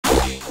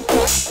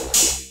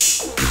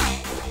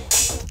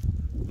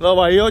लो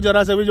भाई हो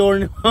जरा से भी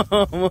जोड़ने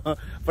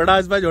पड़ा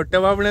इस पे झोटे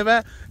बापने पे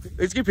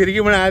इसकी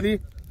फिरकी बना दी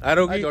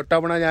आरो की झोटा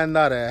बना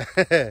जानदार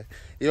है।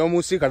 ये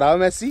मुझसे खड़ा है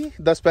मैसी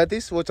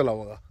 10-35 वो चला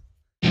होगा।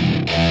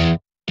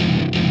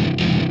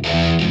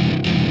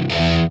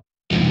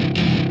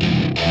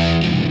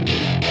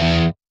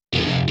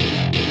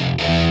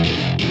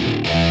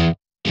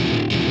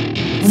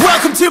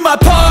 Welcome to my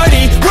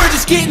party, we're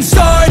just getting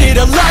started.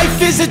 A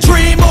life is a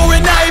dream or a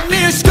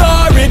nightmare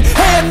scarring.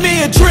 Hand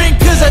me a drink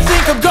cause I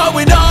think I'm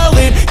going all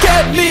in.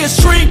 Get me a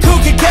shrink who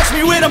can catch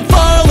me when I'm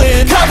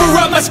falling. Cover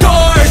up my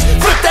scars,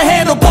 flip the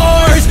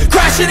handlebars,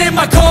 crashing in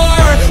my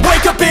car,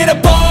 wake up in a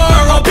bar.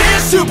 I'll be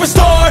a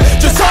superstar,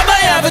 just on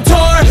my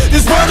avatar.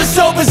 This world is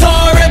so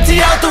bizarre,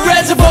 empty out the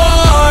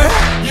reservoir.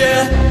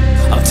 Yeah,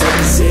 I'm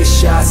taking 6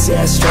 shots,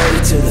 yeah,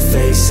 straight to the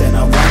face. And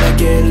I wanna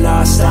get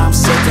lost, I'm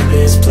sick of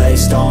this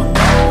place. Don't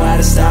know how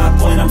to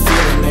stop when I'm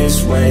feeling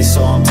this way.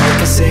 So I'm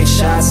taking 6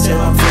 shots till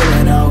I'm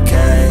feeling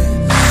okay.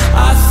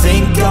 I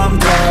think I'm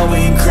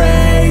going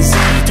crazy,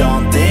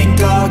 don't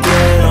think I'll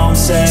get home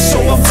safe. So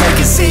I'm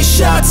taking 6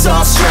 shots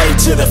all straight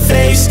to the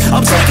face.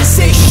 I'm taking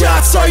 6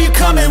 shots, are you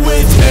coming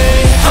with me?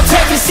 I'm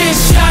taking 6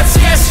 shots,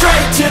 yeah,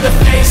 straight to the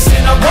face.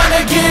 And I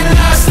wanna get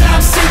lost,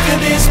 I'm sick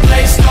of this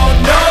place. Don't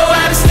know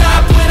how to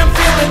stop when I'm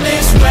feeling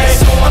this way.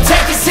 So I'm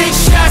taking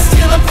 6 shots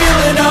till I'm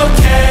feeling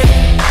okay.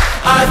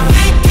 I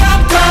think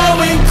I'm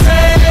going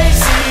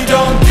crazy,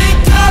 don't think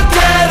I'll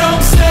get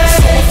home safe.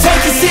 So I'm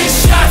taking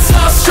 6 shots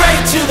all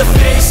straight to the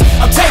face.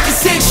 I'm taking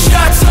 6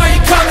 shots, are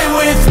you coming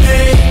with me?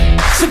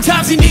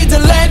 Sometimes you need to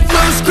let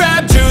loose,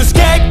 grab juice,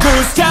 get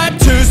goose,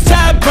 tattoos,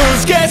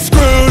 taboos, get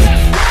screwed.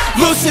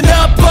 Loosen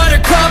up,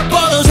 buttercup,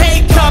 all those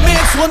hate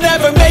comments will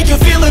never make you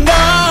feel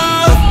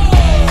enough.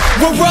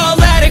 We're all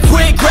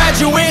adequate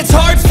graduates,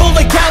 hearts full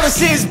of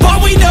calluses,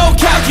 but we know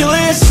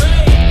calculus.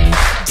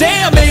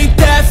 Damn, ain't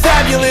that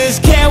fabulous?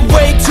 Can't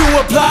wait to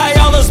apply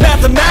all those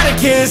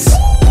mathematicus.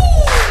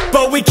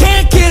 But we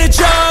can't get a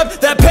job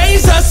that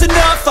pays us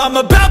enough. I'm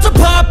about to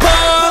pop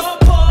off.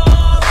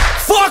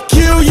 Fuck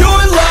you,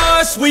 you're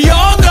lost. We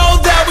all know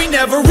that we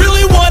never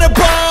really want a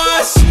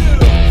boss.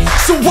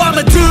 So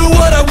I'ma do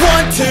what I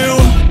want to,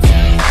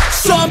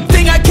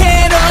 something I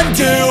can't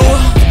undo.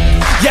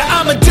 Yeah,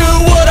 I'ma do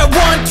what I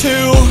want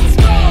to,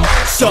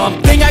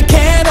 something I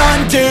can't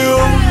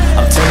undo.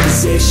 I'm taking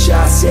 6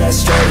 shots, yeah,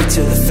 straight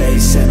to the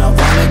face. And I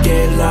wanna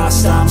get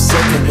lost, I'm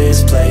sick of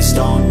this place.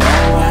 Don't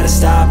know how to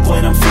stop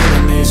when I'm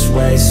feeling this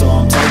way. So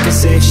I'm taking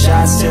 6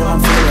 shots till I'm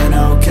feeling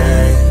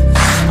okay.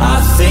 I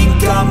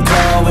think I'm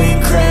going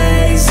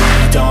crazy,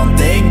 don't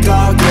think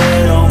I'll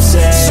get home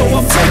safe. So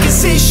I'm taking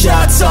 6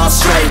 shots all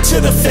straight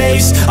to the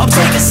face. I'm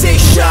taking 6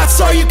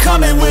 shots, are you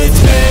coming with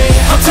me?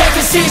 I'm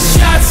taking 6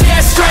 shots, yeah,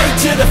 straight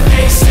to the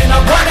face. And I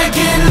wanna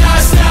get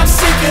lost, I'm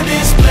sick of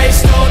this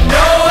place. Don't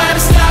know how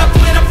to stop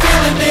when I'm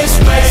feeling this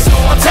way. So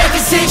I'm taking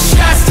 6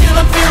 shots till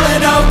I'm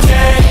feeling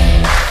okay.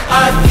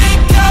 I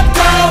think I'm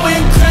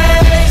going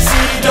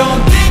crazy,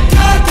 don't think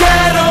I'll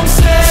get home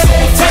safe. So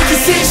I'm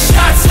taking 6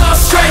 shots all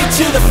straight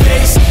to the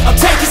face. I'm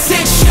taking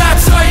 6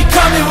 shots, are you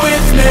coming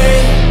with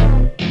me?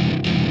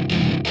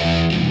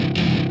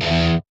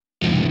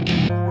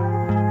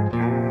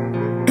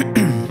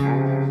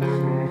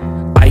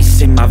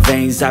 In my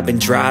veins, I've been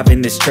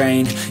driving this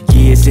train.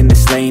 Years in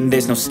this lane,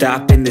 there's no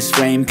stopping this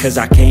flame. Cause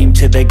I came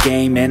to the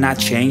game and I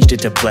changed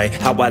it to play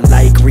how I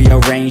like,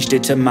 rearranged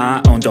it to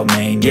my own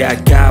domain. Yeah, I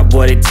got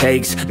what it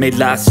takes, made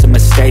lots of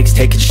mistakes,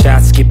 taking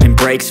shots, skipping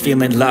breaks,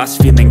 feeling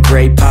lost, feeling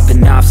great,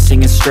 popping off,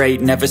 singing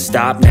straight, never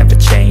stopped, never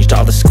changed.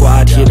 All the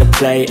squad here to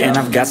play and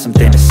I've got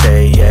something to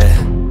say, yeah.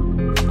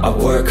 I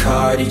work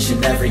hard each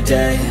and every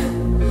day,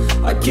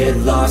 I get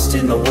lost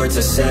in the words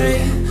I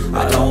say.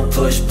 I don't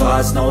push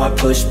pause, no, I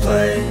push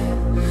play.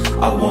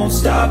 I won't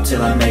stop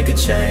till I make a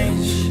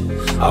change.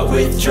 I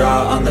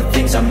withdraw on the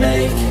things I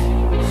make.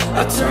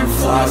 I turn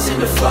flaws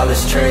into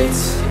flawless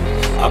traits.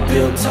 I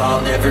build tall,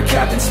 never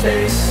capped in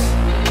space.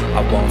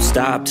 I won't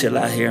stop till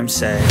I hear him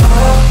say, oh,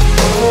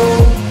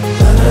 oh,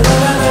 la, la,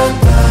 la, la,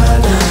 la,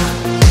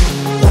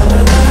 la,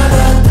 la, la, la,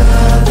 la,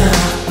 la, la.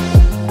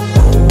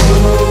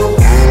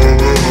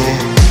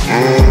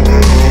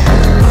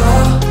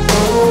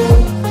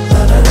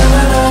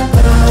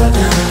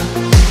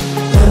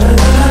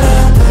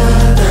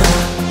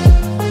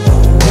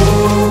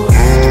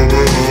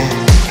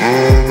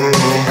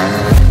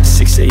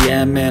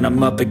 And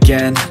I'm up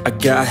again. I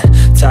got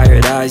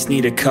tired eyes,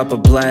 need a cup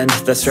of blend.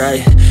 That's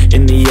right,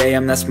 in the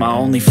AM, that's my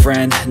only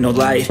friend. No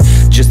light,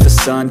 just the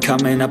sun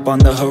coming up on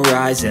the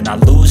horizon. I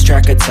lose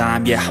track of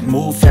time, yeah, I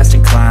move fast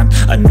and climb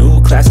a new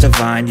class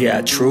divine,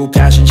 yeah, true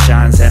passion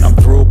shines. And I'm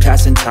through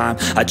passing time,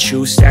 I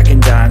choose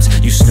stacking dimes.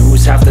 You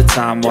snooze half the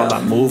time while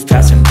I move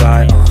passing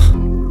by.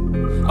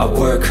 I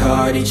work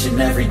hard each and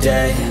every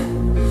day,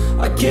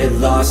 I get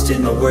lost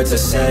in the words I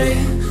say.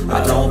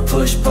 I don't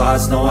push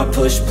pause, no, I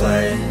push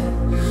play.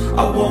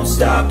 I won't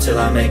stop till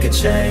I make a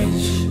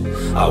change.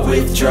 I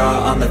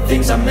withdraw on the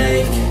things I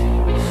make.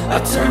 I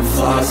turn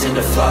flaws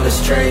into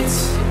flawless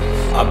traits.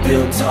 I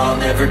build tall,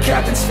 never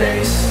capped in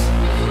space.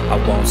 I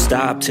won't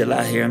stop till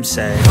I hear him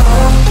say,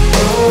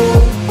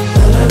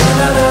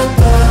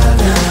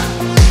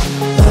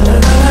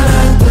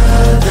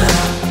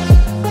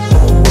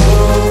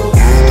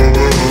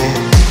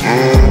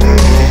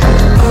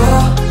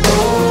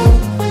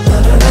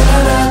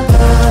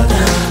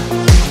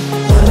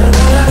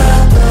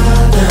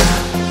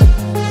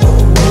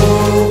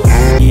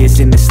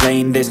 in this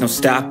lane, there's no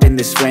stopping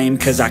this flame.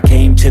 Cause I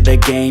came to the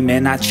game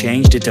and I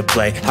changed it to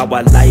play how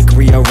I like,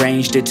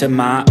 rearranged it to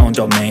my own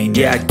domain.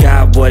 Yeah, I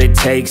got what it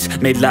takes,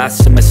 made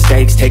lots of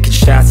mistakes, taking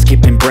shots,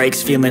 skipping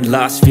breaks, feeling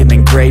lost,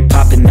 feeling great,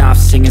 popping off,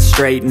 singing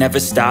straight, never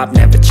stopped,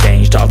 never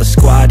changed. All the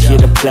squad here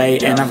to play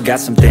and I've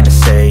got something to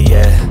say,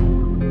 yeah.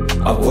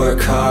 I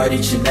work hard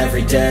each and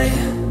every day,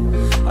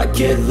 I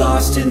get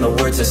lost in the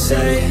words I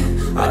say.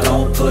 I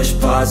don't push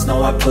pause,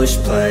 no I push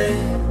play.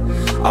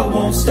 I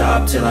won't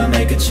stop till I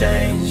make a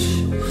change.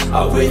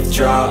 I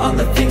withdraw on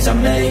the things I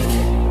make.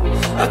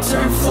 I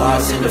turn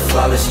flaws into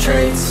flawless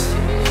traits.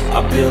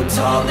 I build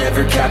tall,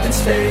 never capped in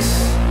space.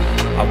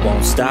 I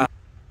won't stop.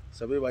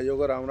 सभी भाइयों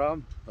को राम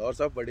राम और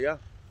सब बढ़िया।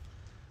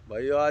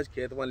 भाइयों आज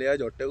खेत में लिया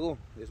जोटे को,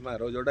 इसमें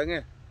हरो जोड़ेंगे,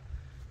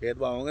 खेत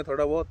बाहोंगे,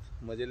 थोड़ा बहुत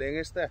मजे लेंगे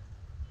इससे।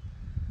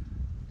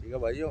 ठीक है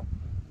भाइयों,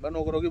 बस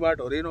नौकरों की बात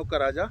हो रही है,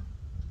 नौकर आजा,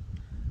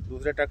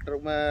 दूसरे ट्रैक्टर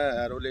में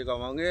एरो लेकर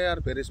आवांगे यार,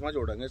 फिर इसमें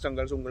जोड़ेंगे,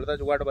 संगल सुंगल था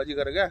जुगाड़बाजी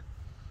कर गया।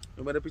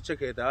 तो मेरे पीछे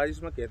खेत है, आज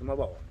इसमें खेत में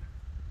बावांगे,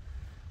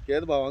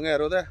 खेत बावांगे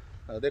एरो दे,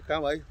 देखा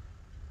भाई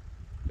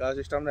क्या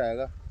सिस्टम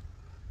रहेगा।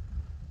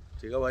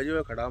 ठीक है भाई,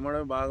 ये खड़ा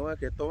में बाग में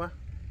खेतों में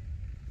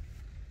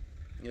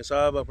ये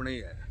सब अपने ही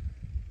है,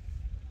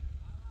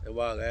 ये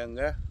बाग है अंग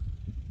है।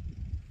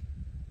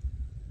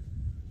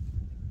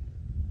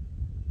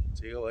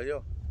 ठीक है भाइयों,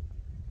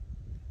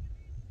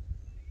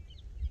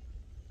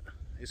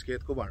 इस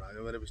खेत को बांटा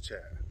जो मेरे पीछे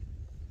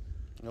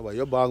है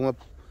भाइयों, बाग में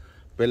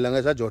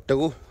पेलेंगे सर जोटे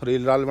को,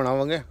 रील राल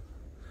बनावांगे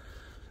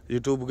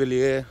यूट्यूब के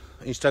लिए,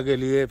 इंस्टा के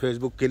लिए,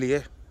 फेसबुक के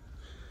लिए।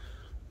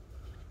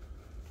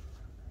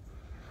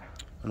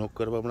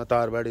 नौकर पर अपना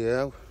तार बैठ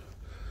गया,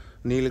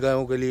 नील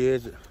गायों के लिए,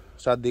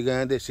 शादी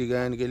गाय, देसी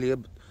गाय, इनके लिए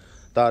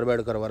तार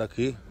बैठ करवा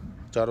रखी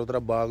चारों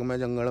तरफ बाग में,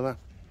 जंगल में।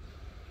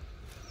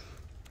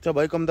 अच्छा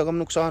भाई, कम से कम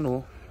नुकसान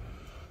हो।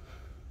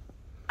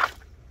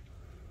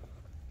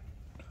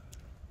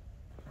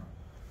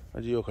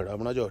 अजी खड़ा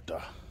अपना जोटा,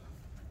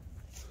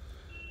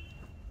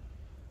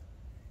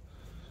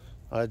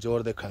 आज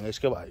जोर देखेंगे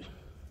इसके भाई।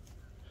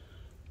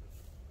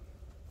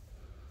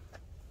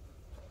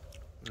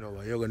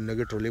 भाई गन्ने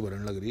की ट्रॉली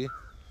भरने लग रही है,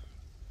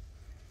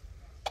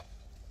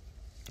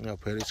 और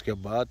फिर इसके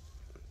बाद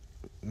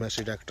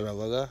मैसी ट्रैक्टर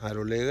आवेगा,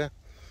 हैरो लेगा,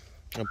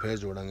 और फिर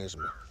जोड़ेंगे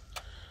इसमें।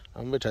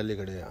 हम भी ठेली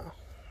खड़े यहाँ,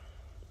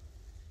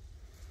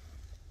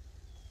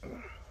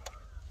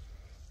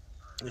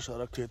 ये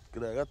सारा खेत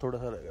रहेगा, थोड़ा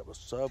सा रहेगा बस,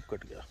 सब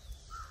कट गया।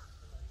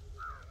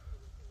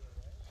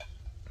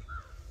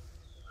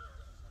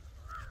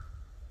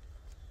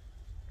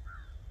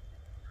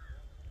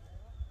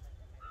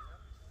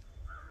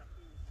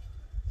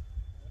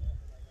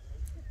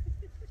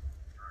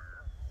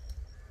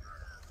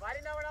 बारी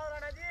ना बनाओ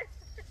राणा जी,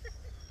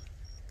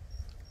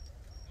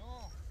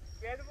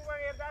 फेसबुक में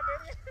गिरता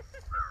तेरी।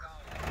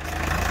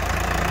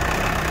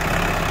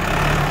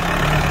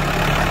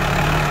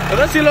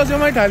 अरे सिलो से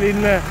मैं ढाली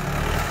इनमें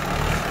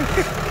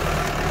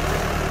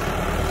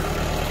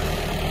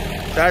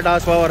क्या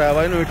डांस पावर है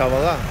भाई, नहीं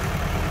उठावागा।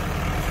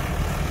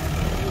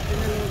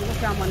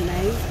 क्या मानना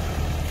है?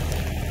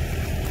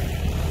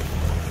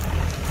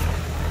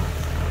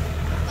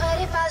 But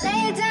if I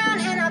lay down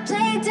and I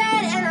play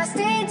dead and I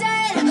stay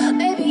dead,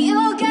 maybe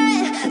you'll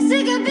get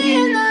sick of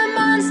being the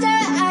monster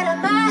out of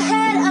my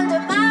head,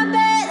 under my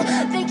bed.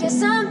 Think you're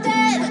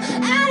something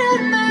out of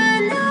my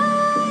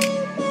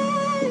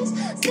nightmares,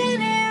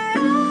 standing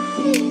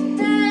right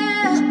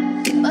there.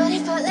 But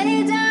if I lay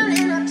down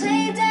and I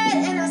play dead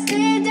and I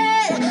stay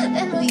dead,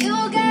 then will you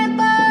get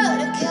bored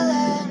of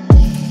killing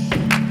me?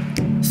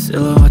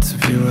 Silhouettes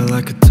of you are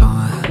like a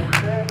taunt,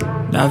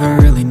 never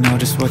really know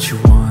just what you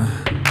want.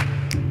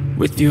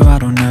 With you I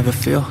don't ever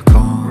feel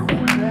calm,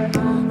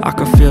 I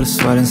can feel the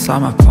sweat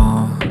inside my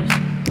palms.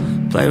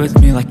 Play with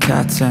me like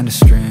cats and a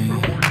string,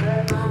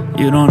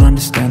 you don't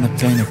understand the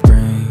pain it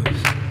brings.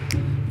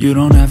 You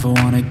don't ever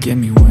wanna give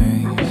me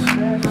wings,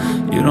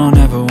 you don't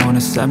ever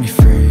wanna set me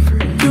free.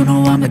 You know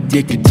I'm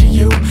addicted to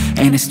you,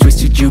 and it's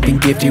twisted, you've been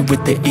gifted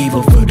with the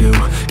evil voodoo.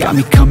 Got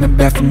me coming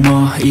back for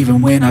more,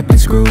 even when I've been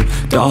screwed.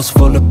 Dolls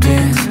full of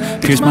pins,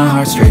 pierce my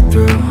heart straight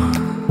through.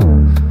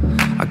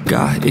 I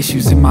got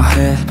issues in my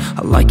head,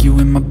 I like you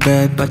in my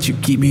bed, but you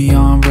keep me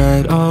on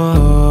red.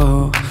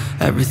 Oh,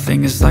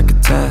 everything is like a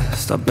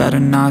test, I better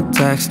not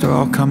text or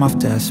I'll come off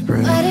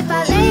desperate. But if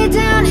I lay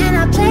down and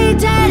I play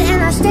dead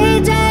and I stay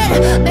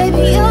dead,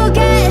 maybe you'll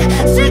get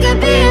sick of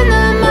being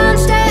the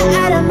monster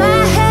out of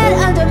my head,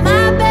 under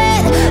my bed.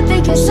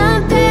 Think you're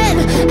something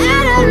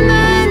out of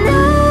my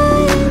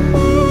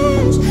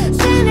nightmares,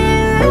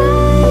 standing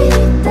right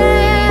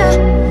there.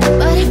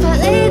 But if I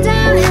lay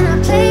down and I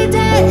play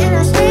dead and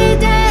I stay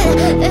dead,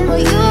 then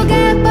will you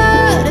get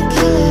bored of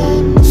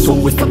killing me? So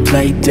if I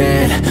play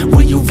dead,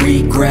 will you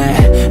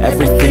regret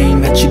everything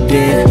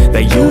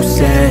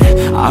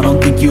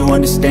think you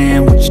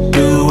understand what you're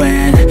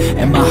doing.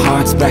 And my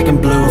heart's black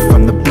and blue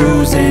from the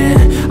bruising.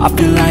 I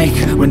feel like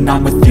when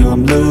I'm with you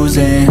I'm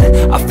losing.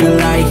 I feel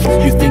like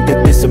you think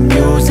that this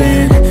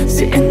amusing.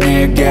 Sitting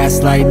there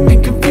gaslighting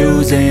and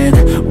confusing.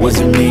 Was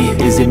it me?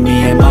 Is it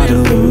me? Am I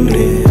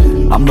deluded?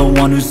 I'm the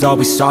one who's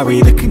always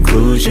sorry, the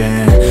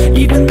conclusion.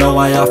 Even though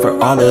I offer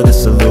all of the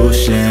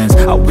solutions.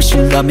 I wish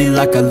you loved me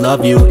like I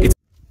love you. It's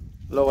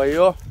लो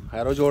भाइयों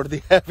harrow जोड़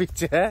दिया है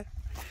पीछे है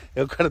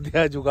ये कर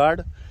दिया जुगाड़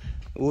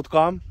ऊत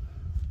काम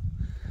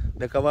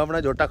देखा हुआ अपना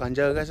जोटा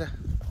खंजा कैसे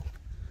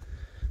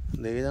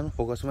देखे जानो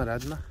फोकस में रह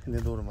ना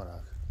इतने दूर में रह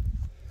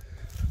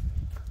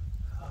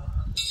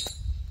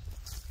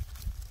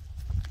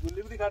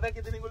गुल्ली भी दिखाता है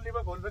कितनी गुल्ली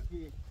में खोल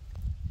रखी है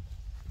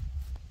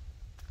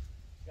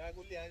क्या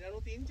गुल्ली है जानू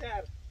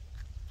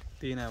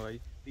 3-4 है भाई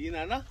 3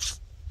 है ना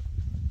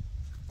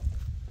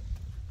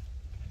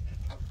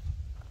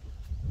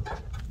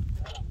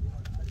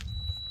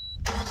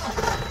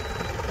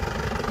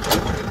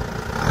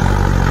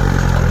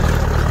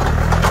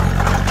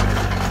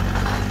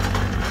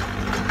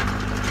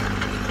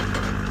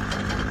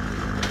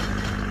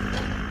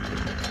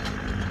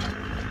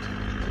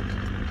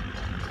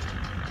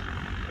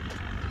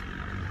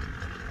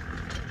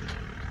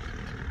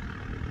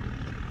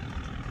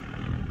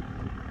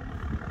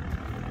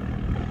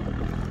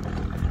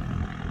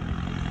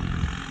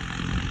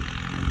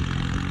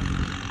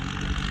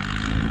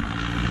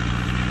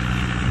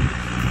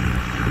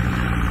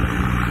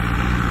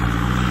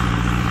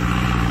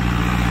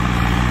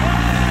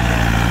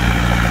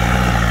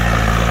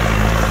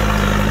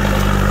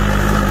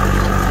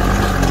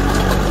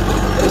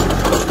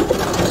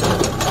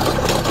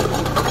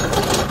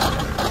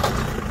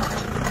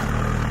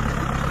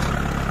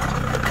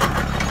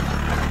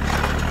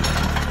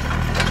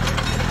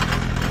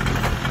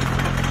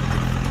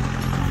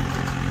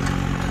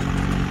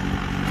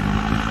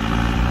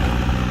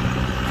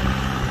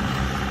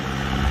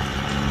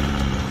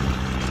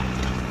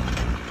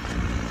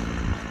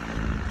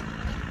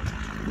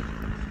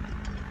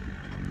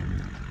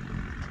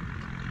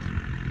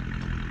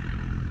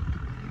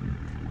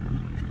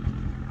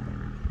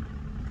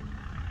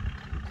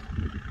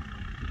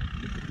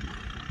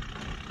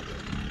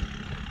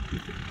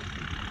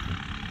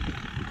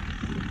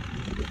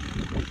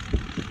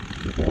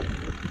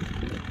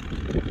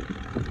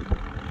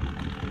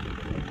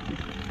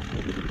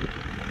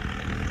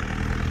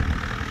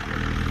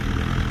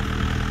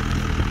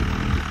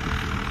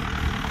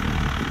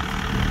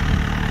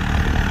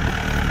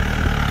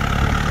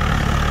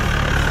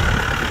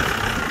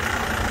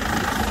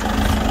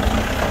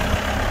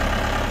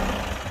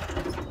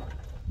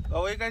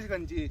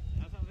गंजी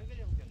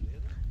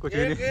कुछ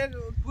भी नहीं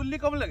गुल्ली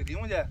कम लग रही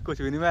है मुझे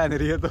कुछ भी नहीं मान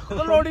रही है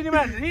तो लोड ही नहीं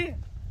मान रही ये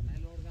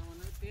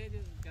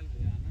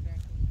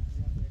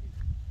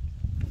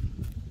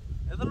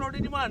तो लोड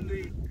ही नहीं मान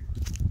रही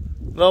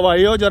लो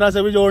भाइयों जरा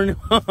से भी जोड़ नहीं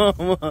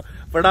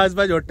पड़ा इस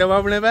पे झोटे में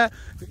अपने पे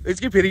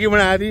इसकी फिरकी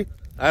बना दी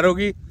आरो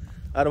की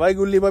और भाई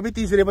गुल्ली पर भी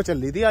तीसरे पे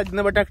चल रही थी आज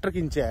ने ट्रैक्टर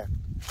खींचा है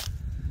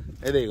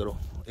ये देख लो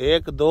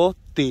 1 2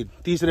 3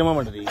 तीसरे में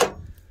बढ़ रही है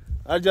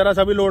और जरा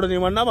सा भी लोड नहीं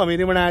बनना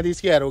अमीरी बनाया थी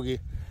इसकी एरो की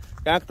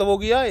टैंक तो वो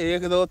गया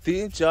 1 2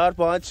 3 4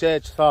 5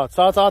 6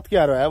 7 की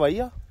एरो है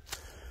भैया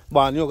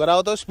बानियों करा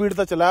हो तो स्पीड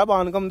तो चला है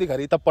बान कम दिखा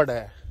रही तप्पड़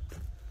है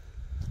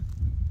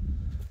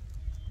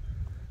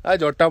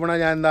जोटा बना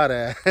जानदार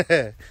है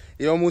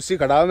ये वो मुझसे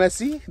खड़ा है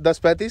मैसी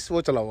 10-35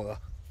 वो चला होगा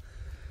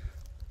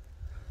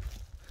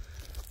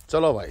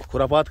चलो भाई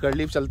खुरापात कर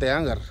ली चलते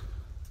हैं घर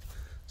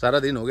सारा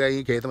दिन हो गया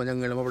यही खेत में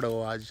जंगल में पड़े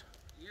हो आज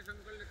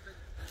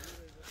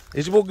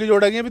इस बुक की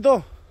जोड़ेंगे अभी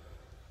तो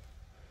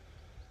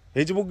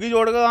हिच बुग्गी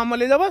जोड़ कर काम में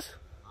ले जा बस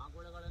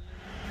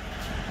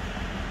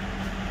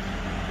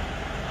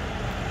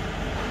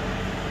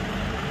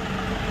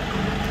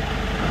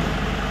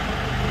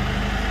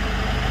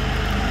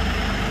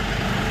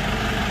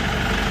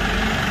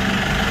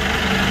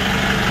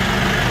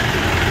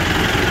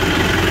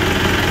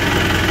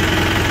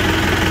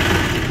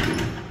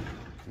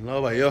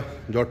लो भाइयों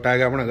जोटा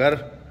गया अपना घर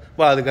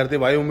बात करती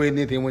भाई उम्मीद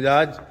नहीं थी मुझे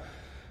आज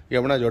कि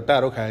अपना जोटा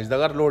आरो खींच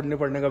देगा लोड नहीं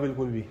पड़ने का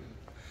बिल्कुल भी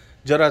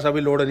जरा सा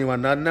भी लोड नहीं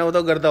मारना ना वो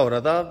तो गर्दा हो रहा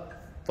था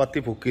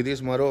पत्ती फूकी थी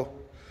इसमारो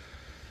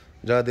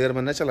ज़्यादा देर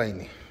मैंने चलाई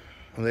नहीं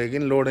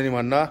लेकिन लोड नहीं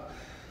मारना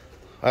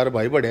अरे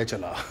भाई बढ़िया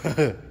चला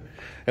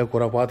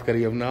खुरापात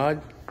करी हमने आज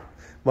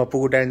बापू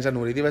को टेंशन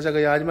हो रही थी वैसे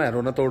कहीं आज मैं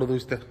रोना तोड़ दूँ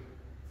इससे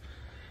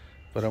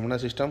पर अपना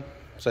सिस्टम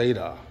सही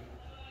रहा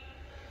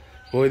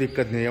कोई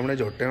दिक्कत नहीं है अपने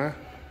झोटे में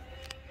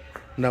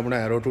न अपना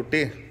एरो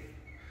टूटी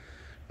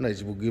न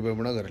इस बुग्गी पे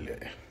अपना कर लिया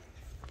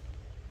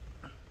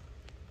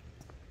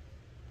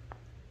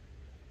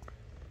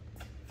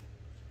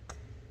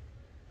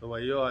तो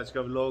भाइयों आज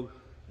का व्लॉग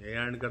यही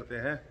एंड करते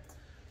हैं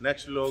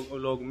नेक्स्ट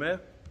व्लॉग में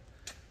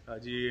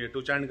जी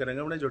टू चैंड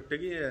करेंगे अपने झोटे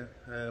की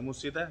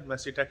मुस्सित है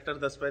मैसी ट्रैक्टर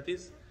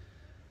 10-35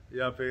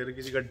 या फिर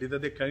किसी गड्डी तो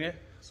देखेंगे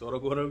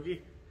सौरव की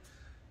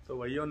तो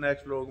भाइयों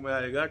नेक्स्ट व्लॉग में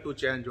आएगा टू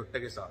चैन झोटे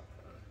के साथ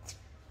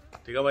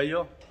ठीक है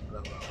भाइयों।